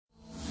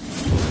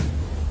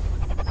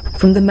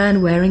from the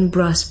man wearing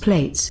brass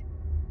plates.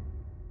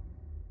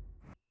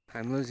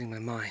 I'm losing my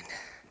mind.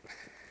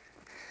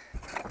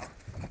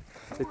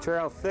 The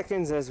trail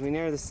thickens as we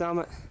near the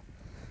summit.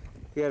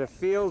 You got a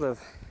field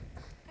of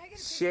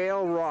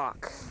shale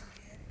rock.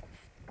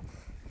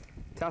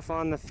 Tough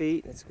on the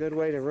feet. It's a good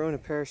way to ruin a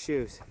pair of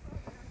shoes.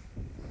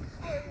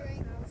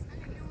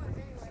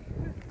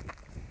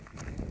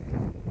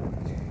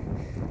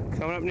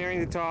 Coming up nearing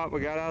the top,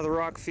 we got out of the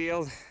rock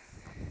field.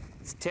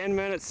 It's 10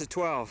 minutes to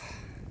 12.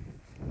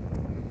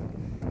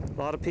 A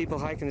lot of people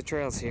hiking the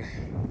trails here.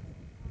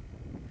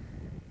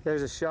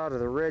 There's a shot of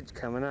the ridge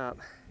coming up.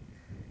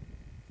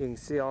 You can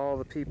see all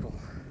the people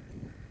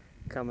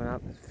coming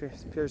up.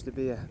 It appears to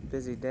be a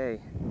busy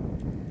day.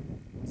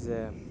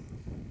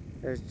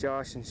 There's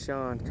Josh and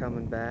Shawn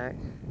coming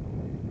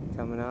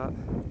up.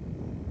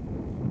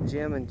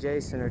 Jim and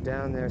Jason are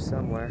down there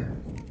somewhere.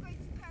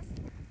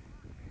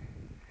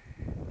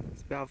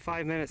 It's about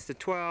 5 minutes to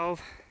 12.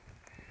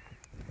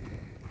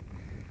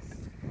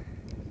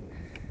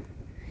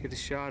 Get a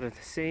shot of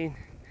the scene.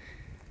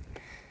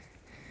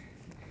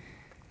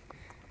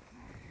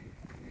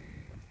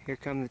 Here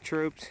come the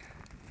troops.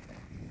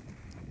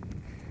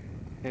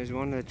 There's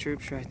one of the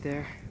troops right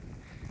there.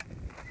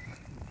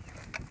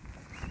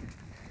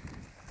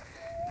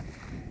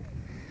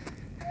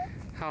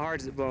 How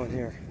hard is it blowing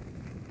here?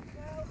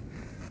 Well,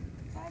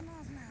 5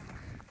 miles an hour.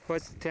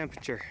 What's the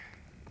temperature?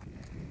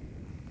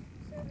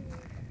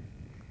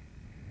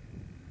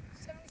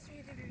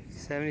 73 degrees.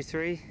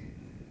 73?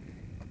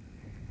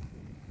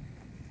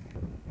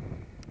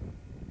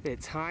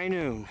 It's high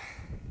noon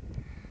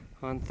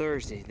on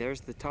Thursday.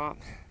 There's the top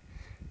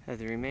of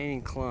the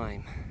remaining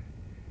climb.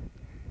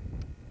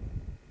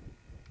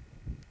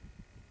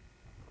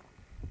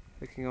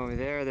 Looking over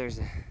there, there's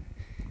a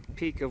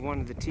peak of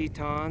one of the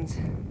Tetons.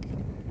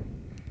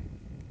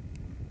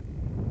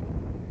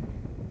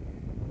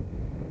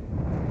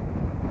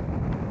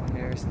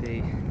 There's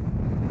the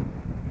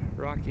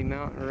Rocky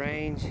Mountain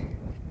Range.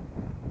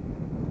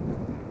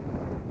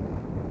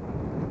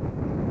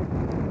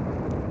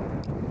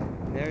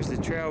 There's the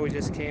trail we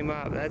just came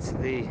up. That's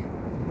the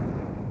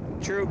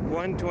Troop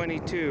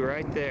 122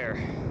 right there.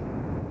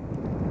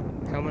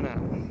 Coming up.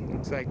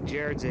 Looks like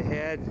Jared's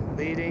ahead,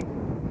 leading.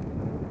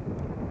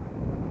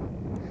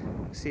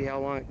 See how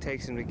long it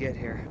takes him to get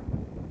here.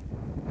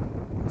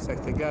 Looks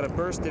like they got a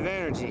burst of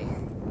energy.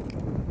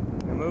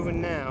 They're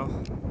moving now.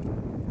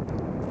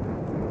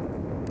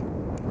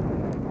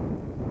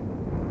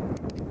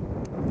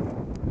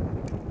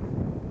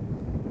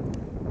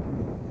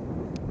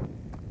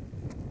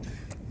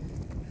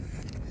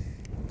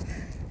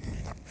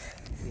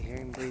 You hear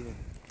him breathing.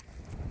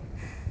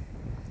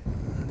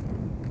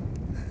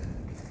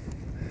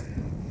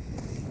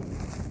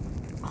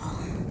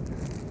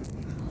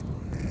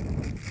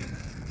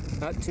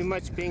 Not too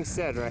much being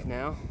said right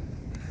now.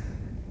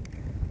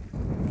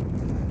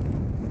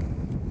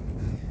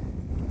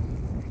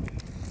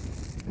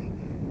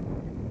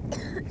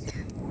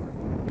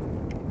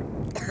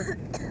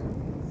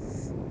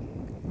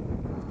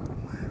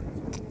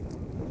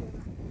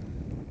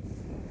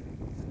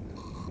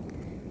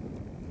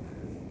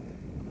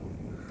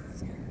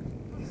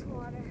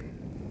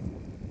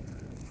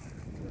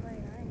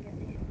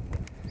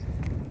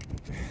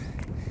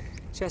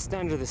 Just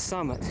under the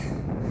summit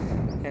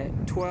at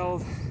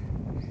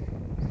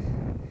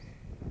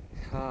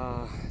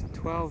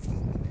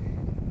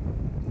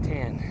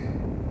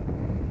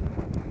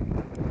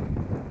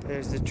 12:10.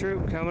 There's the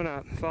troop coming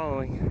up,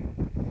 following.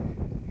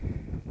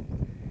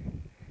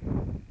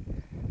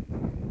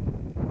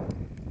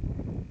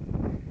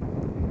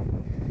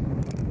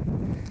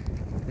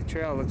 The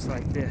trail looks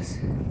like this.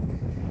 You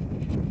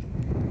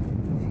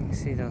can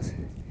see those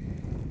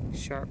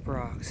sharp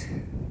rocks.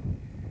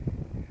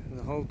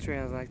 The whole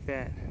trail is like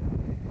that.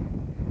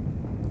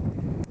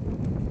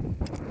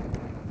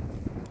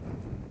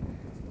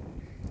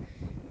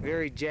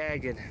 Very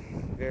jagged,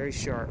 very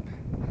sharp.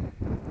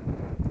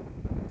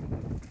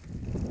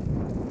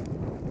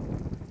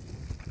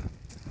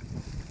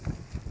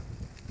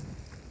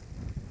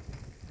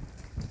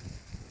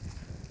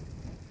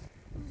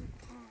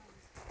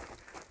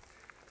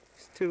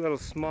 There's two little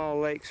small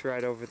lakes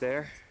right over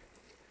there.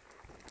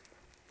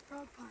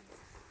 Frog ponds.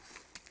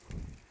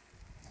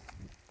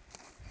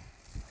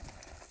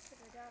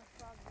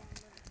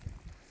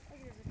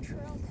 There's a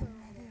trail to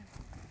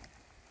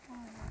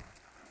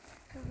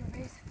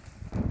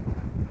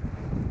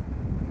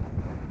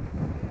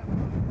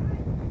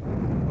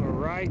We're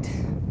right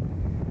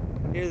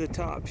near the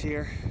tops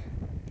here.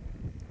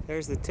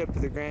 There's the tip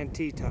of the Grand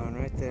Teton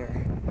right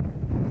there.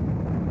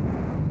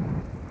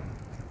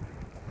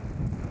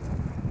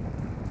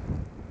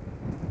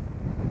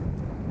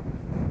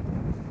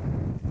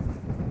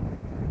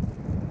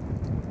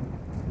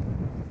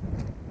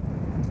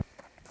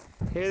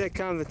 Here they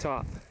come to the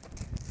top.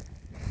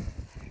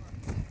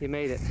 You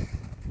made it.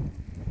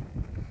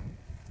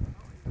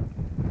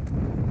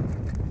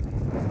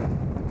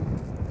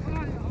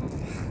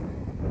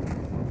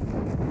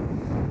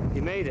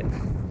 You made it.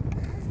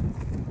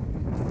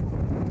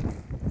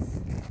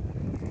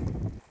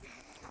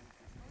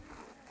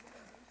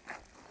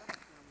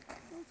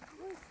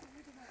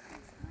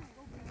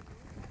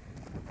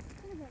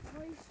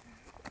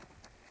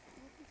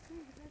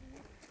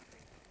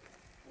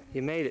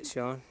 You made it,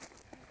 Shawn.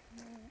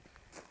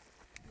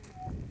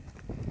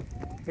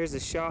 Here's a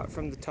shot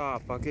from the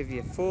top. I'll give you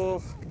a full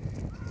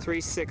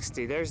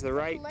 360. There's the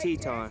right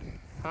Teton.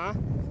 Huh?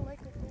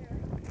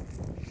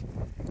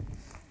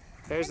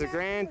 There's the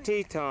Grand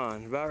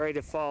Teton, about ready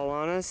to fall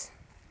on us.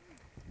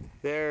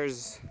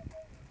 There's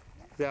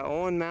the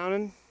Owen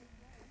Mountain.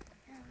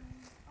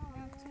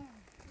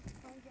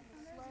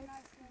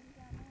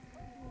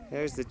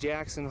 There's the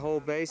Jackson Hole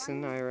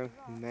Basin, I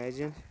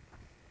imagine.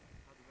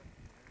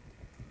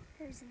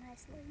 There's a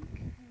nice lake.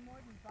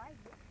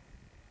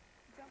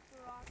 Jump the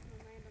rock and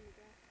then land on the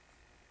grass.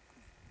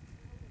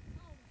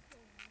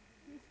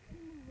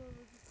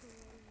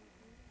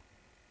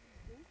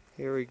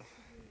 Here we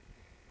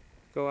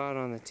go out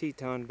on the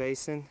Teton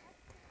Basin.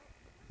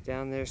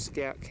 Down there,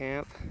 Scout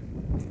Camp.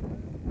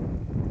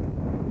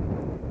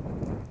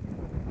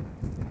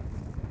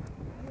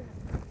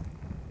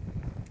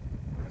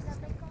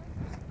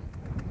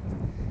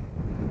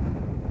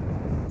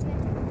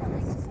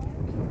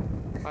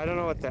 I don't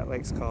know what that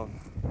lake's called.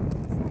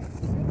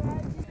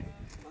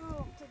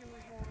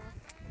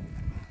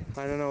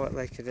 I don't know what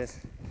lake it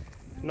is.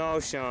 No,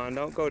 Shawn,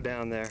 don't go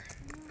down there.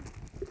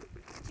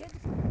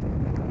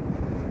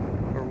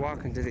 We're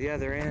walking to the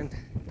other end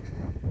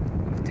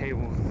of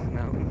Table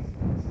Mountain.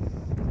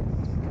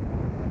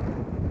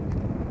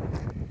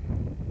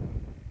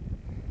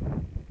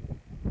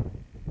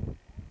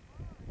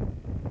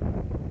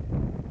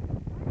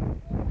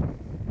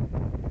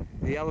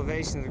 The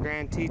elevation of the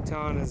Grand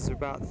Teton is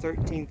about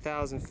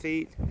 13,000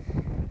 feet,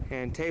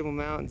 and Table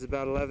Mountain is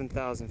about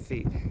 11,000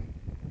 feet.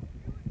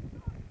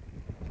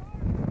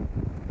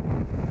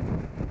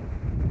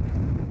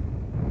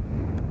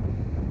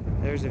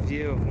 There's a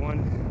view of one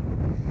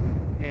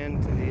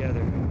end to the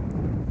other.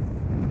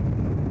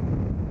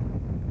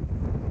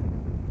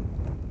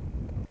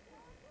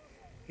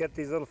 You got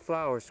these little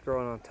flowers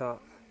growing on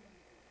top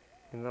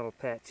in little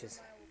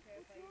patches.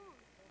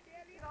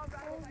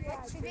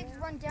 Should we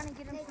run down and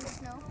get him some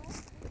snow?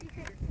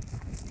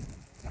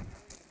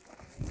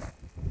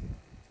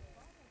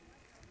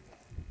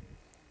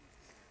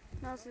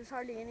 No, there's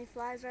hardly any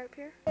flies right up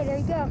here. Hey, there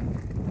you go.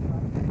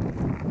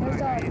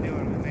 There's How you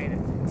doing? We made it.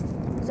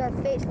 There's our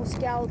faithful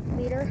scout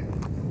leader.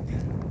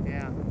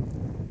 Yeah.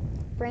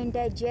 Brain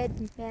dead Jed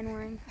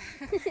Manwaring.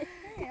 Hey,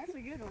 that's a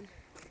good one.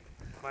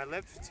 My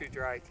lips are too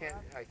dry.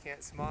 I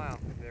can't smile.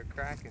 They're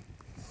cracking.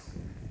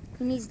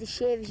 He needs to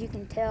shave, as you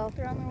can tell.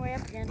 They're on their way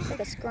up again. Like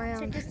a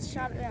scrounge. Take just a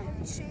shot at them.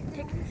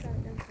 Take a shot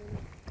at them for me.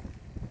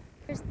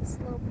 Here's the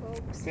slow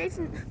probe.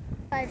 Jason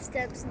 5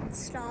 steps and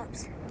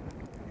stops.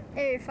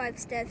 Every 5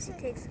 steps he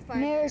takes a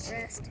 5-minute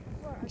rest.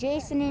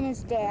 Jason and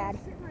his dad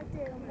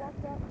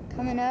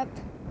coming up.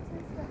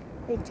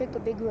 They took a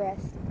big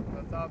rest.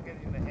 Let's all give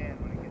him a hand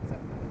when he gets up.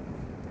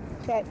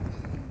 Okay.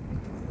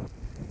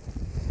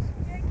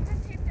 Yeah, can I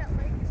tape that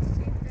lake and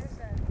see if there's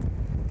a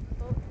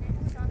boat in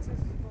it? Shawn says there's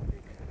a boat in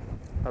it.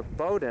 A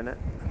boat in it?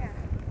 Yeah.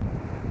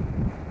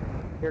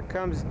 Here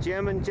comes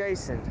Jim and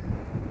Jason.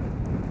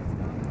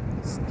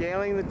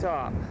 Scaling the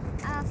top.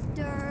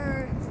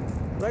 After...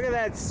 Look at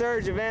that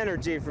surge of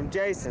energy from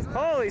Jason.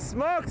 Holy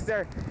smokes,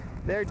 they're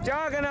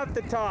jogging up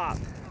the top.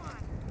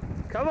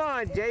 Come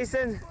on,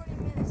 Jason. 40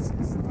 minutes.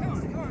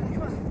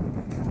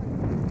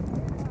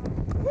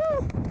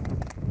 Woo!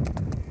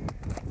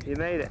 You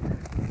made it.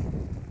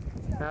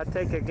 Now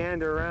take a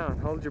gander around.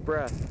 Hold your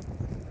breath.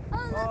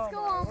 Oh, let's go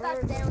on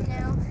back down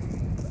now.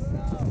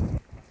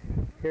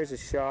 Here's a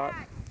shot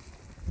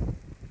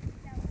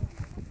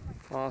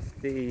off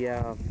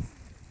the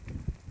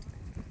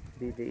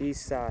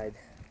east side.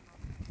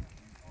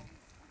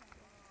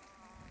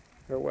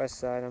 Or west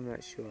side, I'm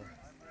not sure.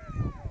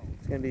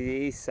 It's going to be the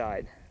east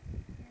side.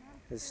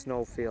 The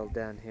snowfield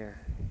down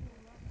here.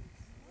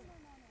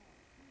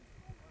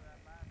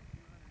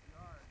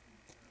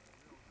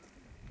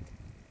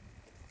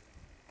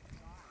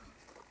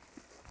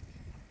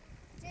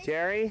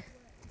 Jerry?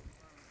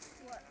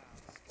 What?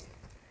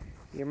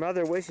 Your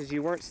mother wishes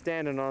you weren't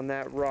standing on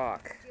that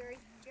rock.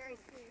 Jerry.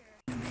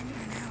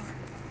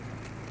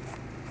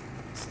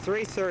 It's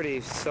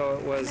 3:30, so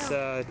it was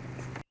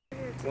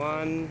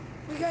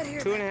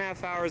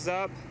 2.5 hours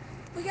up.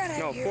 We got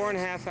No,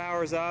 4.5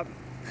 hours up.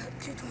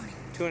 2:20.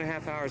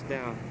 2.5 hours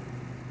down.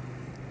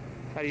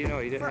 How do you know?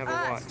 You didn't have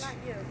a watch. Not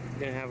you. You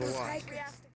didn't have a watch. Hikers.